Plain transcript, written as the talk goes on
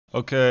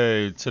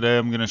Okay, today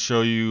I'm going to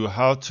show you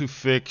how to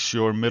fix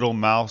your middle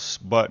mouse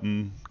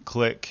button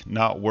click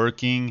not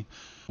working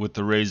with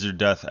the Razer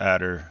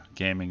DeathAdder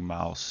gaming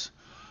mouse.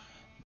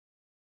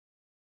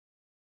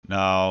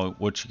 Now,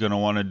 what you're going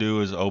to want to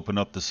do is open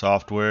up the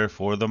software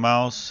for the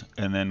mouse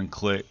and then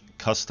click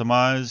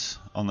Customize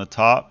on the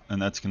top,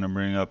 and that's going to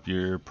bring up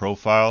your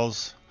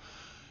profiles.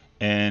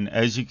 And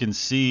as you can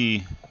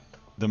see,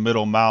 the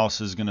middle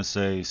mouse is going to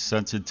say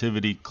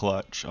Sensitivity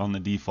Clutch on the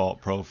default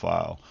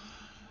profile.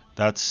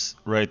 That's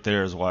right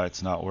there is why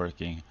it's not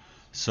working.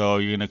 So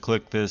you're going to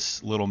click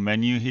this little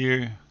menu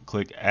here,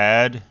 click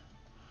Add,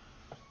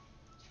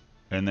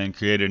 and then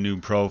create a new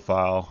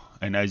profile.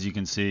 And as you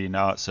can see,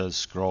 now it says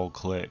Scroll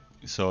Click.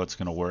 So it's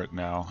going to work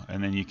now.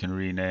 And then you can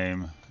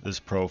rename this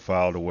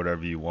profile to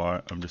whatever you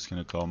want. I'm just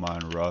going to call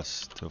mine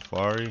Russ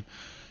Tafari.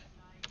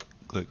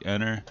 Click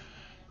Enter.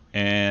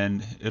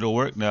 And it'll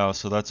work now.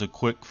 So that's a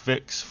quick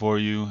fix for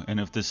you. And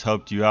if this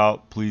helped you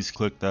out, please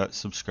click that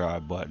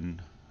subscribe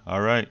button.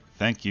 All right.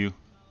 Thank you.